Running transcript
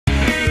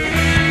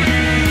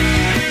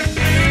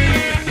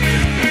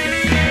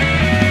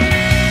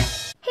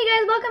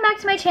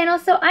my channel.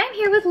 So I'm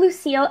here with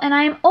Lousille, and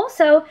I am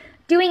also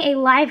doing a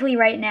Lively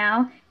right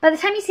now. By the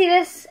time you see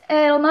this,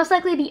 it'll most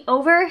likely be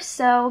over,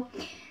 so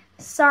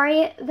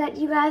sorry that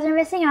you guys are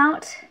missing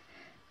out.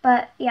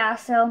 But yeah,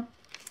 so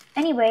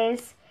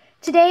anyways,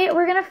 today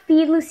we're gonna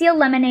feed Lousille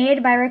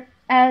lemonade by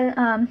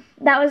that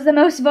was the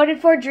most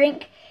voted for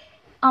drink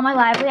on my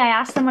Lively. I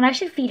asked them what I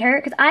should feed her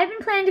because I've been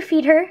planning to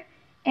feed her,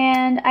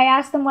 and I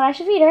asked them what I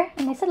should feed her,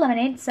 and they said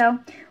lemonade. So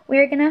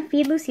we're gonna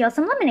feed Lousille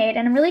some lemonade,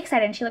 and I'm really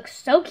excited. And she looks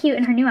so cute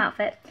in her new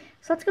outfit.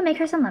 So let's go make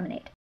her some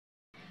lemonade.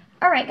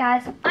 Alright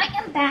guys, I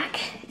am back.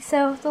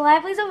 So the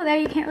Lively's over there,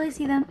 you can't really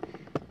see them.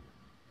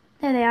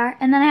 There they are.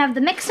 And then I have the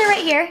mixer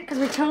right here, because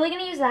we're totally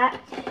gonna use that.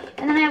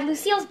 And then I have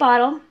Lousille's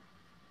bottle,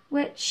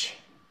 which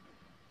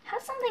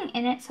has something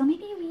in it, so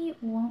maybe we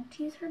won't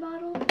use her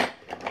bottle.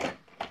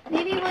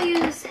 Maybe we'll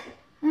use,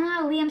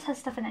 Liam's has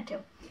stuff in it too.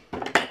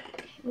 Okay,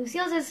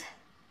 Lousille's is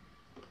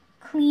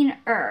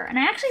cleaner. And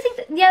I actually think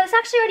that, yeah, this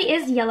actually already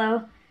is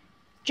yellow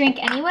drink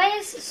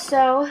anyways,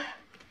 so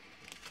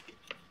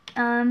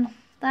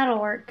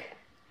that'll work.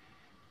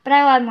 But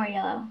I'll add more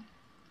yellow,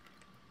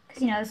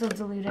 because, you know, this will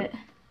dilute it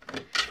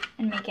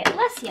and make it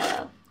less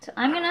yellow. So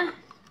I'm gonna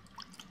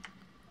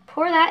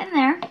pour that in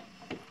there,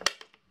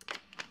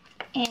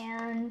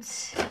 and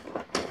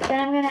then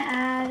I'm gonna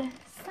add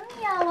some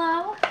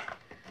yellow.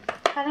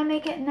 How to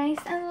make it nice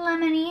and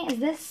lemony is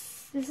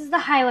this is the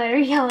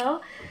highlighter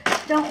yellow.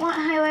 Don't want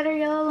highlighter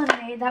yellow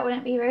lemonade, that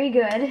wouldn't be very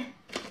good.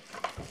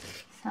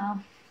 So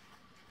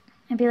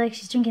it'd be like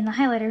she's drinking the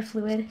highlighter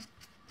fluid,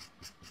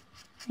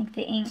 like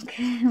the ink.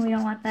 We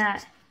don't want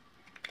that.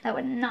 That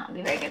would not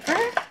be very good for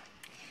her.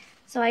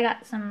 So I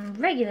got some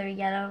regular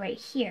yellow right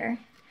here.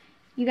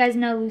 You guys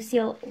know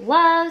Lousille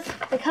loves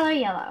the color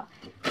yellow.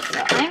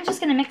 So I'm just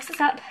gonna mix this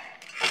up.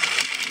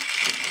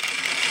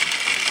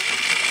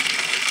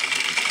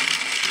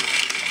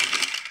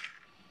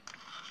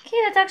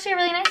 Okay, that's actually a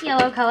really nice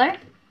yellow color.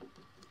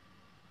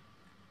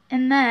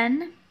 And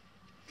then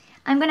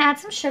I'm gonna add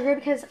some sugar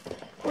because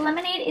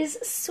lemonade is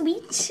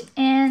sweet,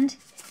 and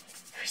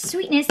for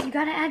sweetness you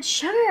gotta add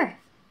sugar.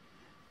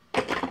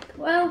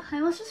 Well, I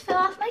almost just fell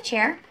off my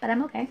chair, but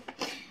I'm okay.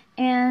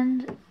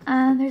 And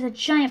there's a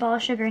giant ball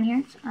of sugar in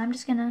here, so I'm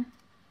just gonna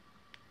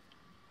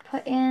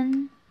put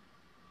in,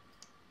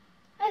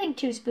 I think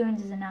 2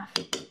 spoons is enough.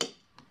 It's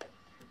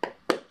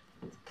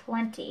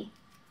plenty.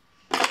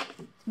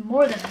 It's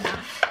more than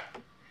enough.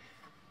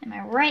 Am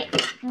I right?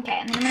 Okay,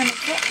 and then I'm gonna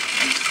mix it.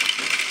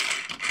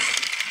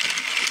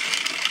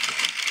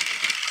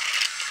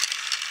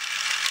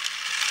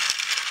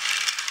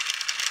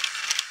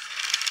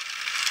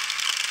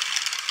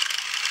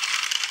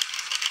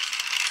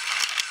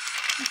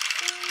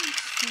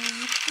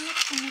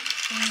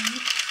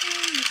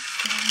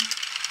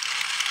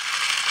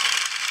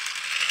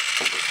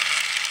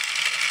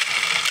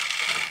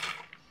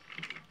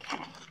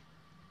 Okay.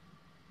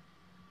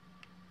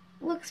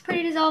 Looks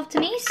pretty dissolved to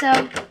me, so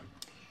I'm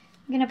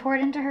gonna pour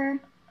it into her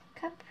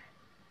cup.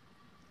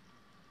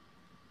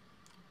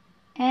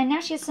 And now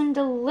she has some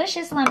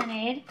delicious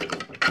lemonade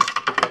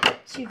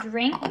to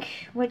drink,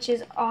 which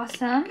is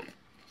awesome.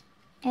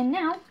 And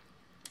now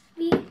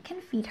we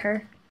can feed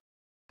her.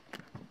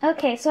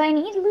 Okay, so I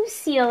need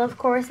Lousille, of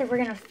course, if we're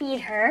gonna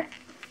feed her.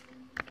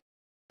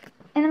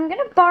 And I'm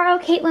gonna borrow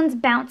Caitlin's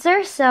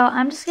bouncer, so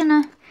I'm just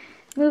gonna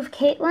move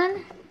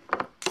Caitlin,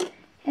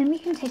 and we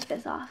can take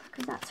this off,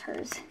 because that's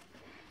hers.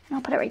 And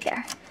I'll put it right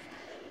there.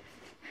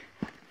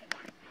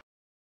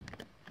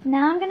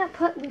 Now I'm gonna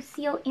put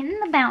Lousille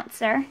in the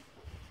bouncer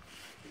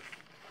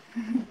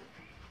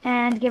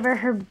and give her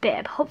her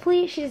bib.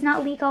 Hopefully she does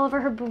not leak all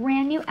over her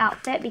brand new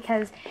outfit,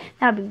 because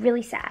that would be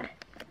really sad.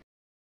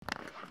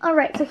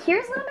 Alright, so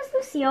here's little Miss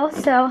Lousille.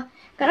 So,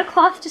 got a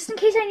cloth just in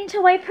case I need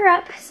to wipe her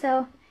up.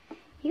 So, are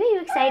you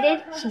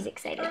excited? She's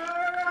excited.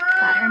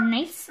 Got her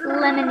nice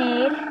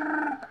lemonade.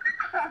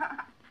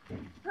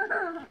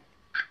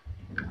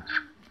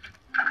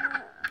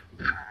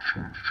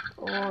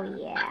 Oh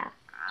yeah,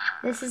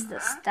 this is the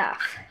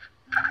stuff.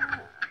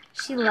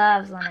 She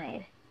loves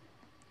lemonade.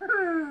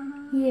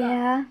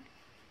 Yeah.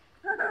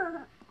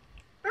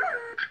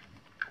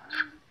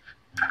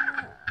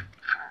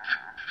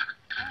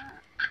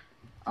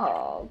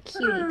 Oh,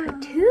 cutie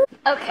patoo.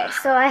 Okay,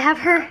 so I have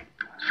her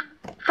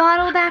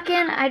bottle back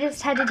in. I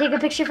just had to take a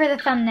picture for the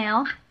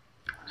thumbnail,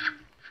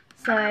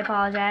 so I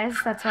apologize.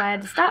 That's why I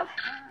had to stop.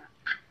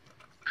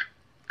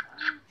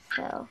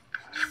 So,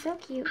 she's so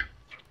cute.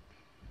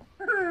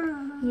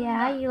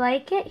 Yeah, you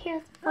like it?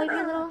 Here, wipe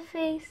your little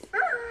face.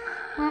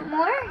 Want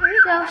more? Here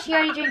you go. She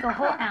already drank a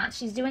whole ounce.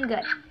 She's doing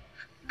good.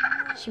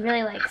 She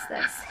really likes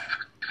this.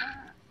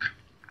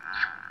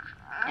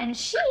 And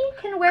she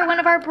can wear one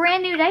of our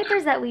brand new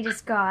diapers that we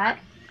just got.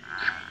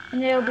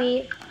 And it'll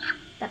be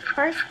the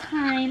first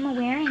time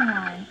wearing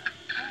one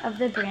of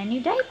the brand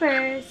new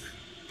diapers.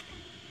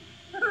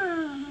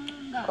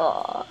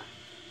 Oh.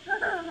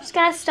 Just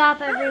gotta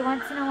stop every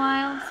once in a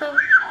while. So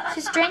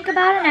she's drank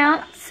about an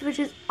ounce, which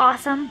is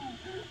awesome.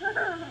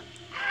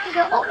 You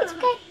go, oh, it's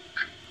okay.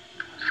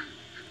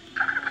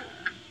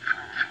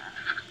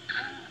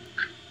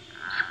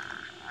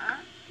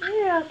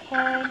 You're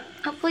okay.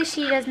 Hopefully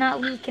she does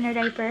not leak in her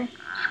diaper.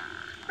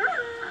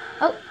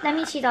 Oh, that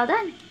means she's all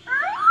done.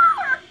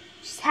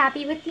 She's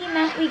happy with the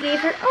amount we gave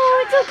her.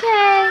 Oh, it's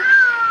okay.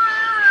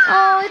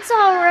 Oh, it's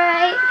all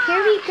right.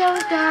 Here we go,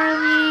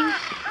 darling.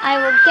 I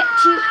will get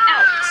you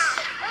out.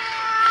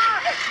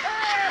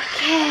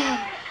 Okay.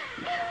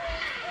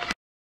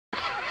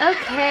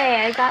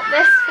 Okay, I got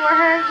this for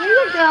her. Here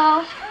you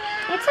go.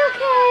 It's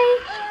okay.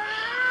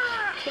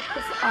 Take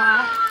this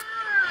off.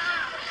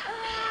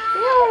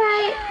 You're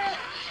alright.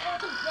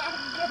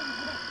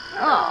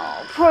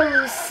 Oh, poor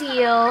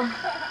Lousille.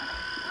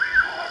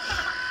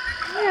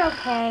 You're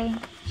okay.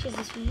 She has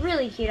this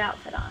really cute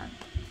outfit on.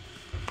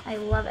 I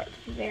love it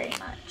very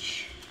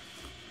much.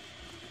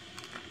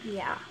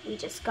 Yeah, we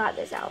just got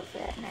this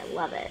outfit and I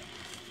love it.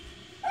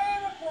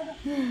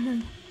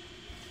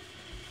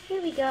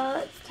 Here we go.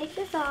 Let's take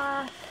this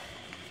off.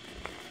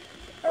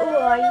 Oh,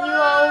 are you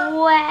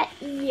all wet?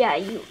 Yeah,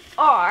 you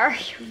are.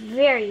 You're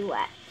very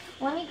wet.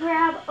 Let me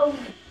grab a...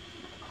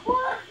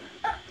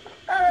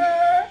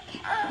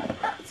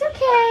 It's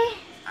okay.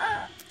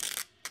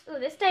 Ooh,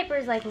 this diaper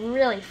is like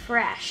really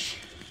fresh.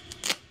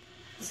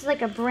 This is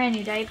like a brand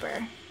new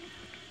diaper.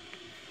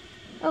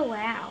 Oh,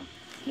 wow.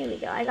 Here we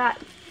go. I got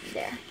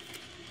there.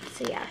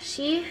 So yeah,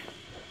 she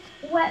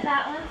wet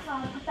that one, so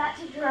I'll put that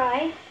to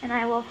dry, and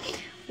I will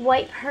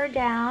wipe her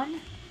down.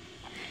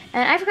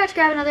 And I forgot to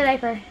grab another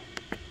diaper.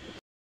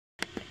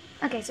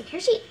 Okay, so here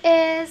she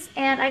is,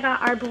 and I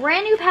got our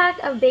brand new pack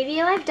of Baby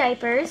Alive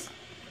diapers.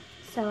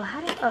 So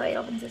how do, oh, it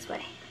opens this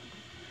way.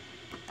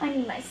 I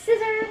need my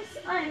scissors.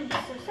 I'm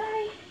so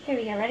sorry. Here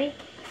we go, ready?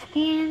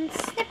 And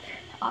snip.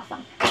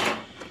 Awesome.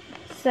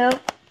 So,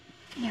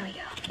 here we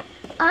go.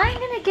 I'm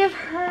gonna give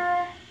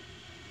her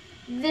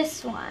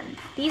this one.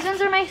 These ones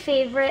are my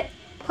favorite.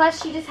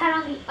 Plus, she just had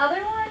on the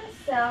other one,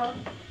 so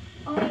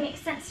only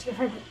makes sense to give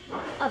her the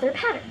other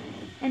pattern.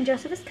 And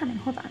Joseph is coming.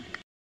 Hold on.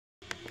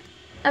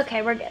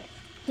 Okay, we're good.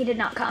 He did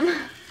not come.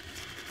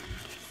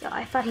 So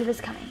I thought he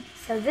was coming.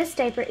 So this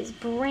diaper is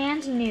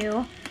brand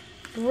new.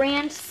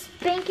 Brand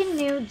spanking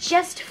new.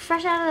 Just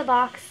fresh out of the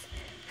box.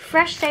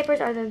 Fresh diapers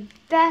are the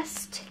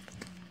best.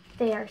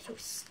 They are so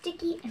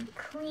sticky and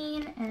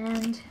clean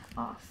and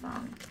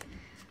awesome.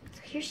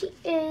 So here she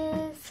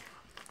is.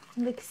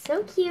 Looks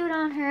so cute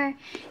on her.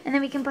 And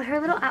then we can put her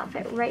little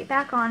outfit right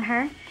back on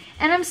her.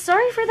 And I'm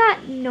sorry for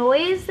that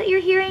noise that you're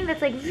hearing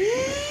that's like...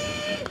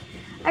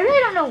 I really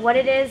don't know what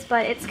it is,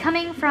 but it's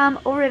coming from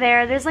over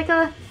there. There's like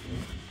a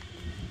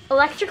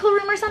electrical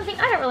room or something.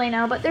 I don't really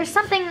know, but there's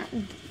something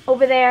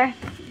over there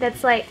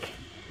that's like,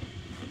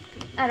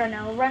 I don't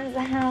know, runs the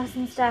house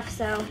and stuff.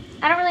 So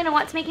I don't really know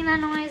what's making that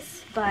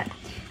noise, but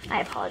I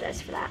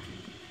apologize for that.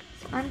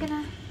 So I'm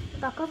gonna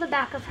buckle the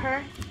back of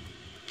her.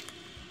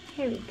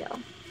 Here we go.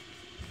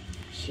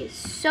 She is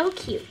so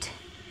cute.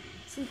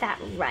 Isn't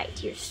that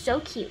right? You're so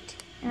cute.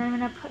 And I'm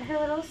gonna put her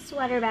little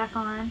sweater back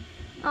on.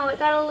 Oh, it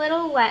got a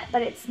little wet,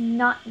 but it's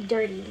not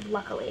dirty,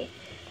 luckily.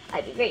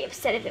 I'd be very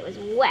upset if it was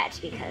wet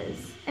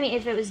because, I mean,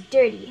 if it was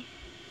dirty,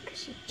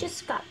 because she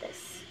just got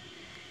this.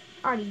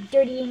 Already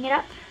dirtying it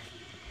up.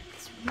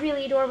 This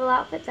really adorable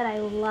outfit that I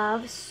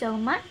love so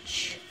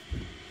much.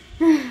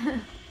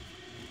 And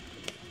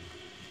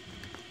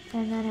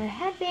then her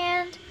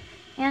headband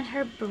and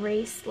her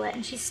bracelet.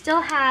 And she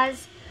still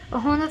has a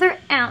whole nother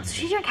ounce.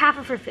 She drank half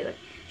of her food.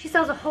 She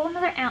still has a whole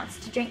nother ounce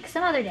to drink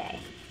some other day.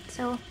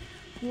 So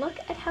look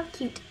at how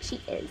cute she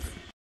is.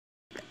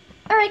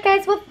 Alright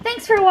guys, well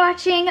thanks for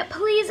watching.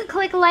 Please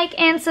click like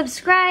and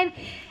subscribe.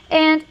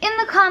 And in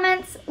the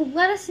comments,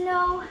 let us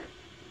know,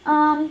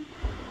 I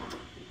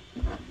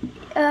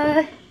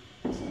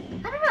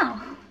don't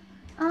know.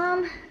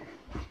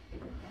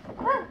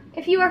 Well,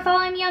 if you are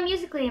following me on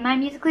Musical.ly, my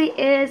Musical.ly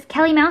is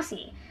Kelly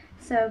Mousy.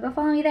 So go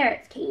follow me there.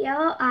 It's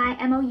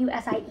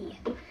KELIMOUSIE.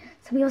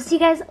 So we will see you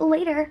guys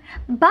later.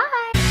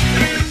 Bye!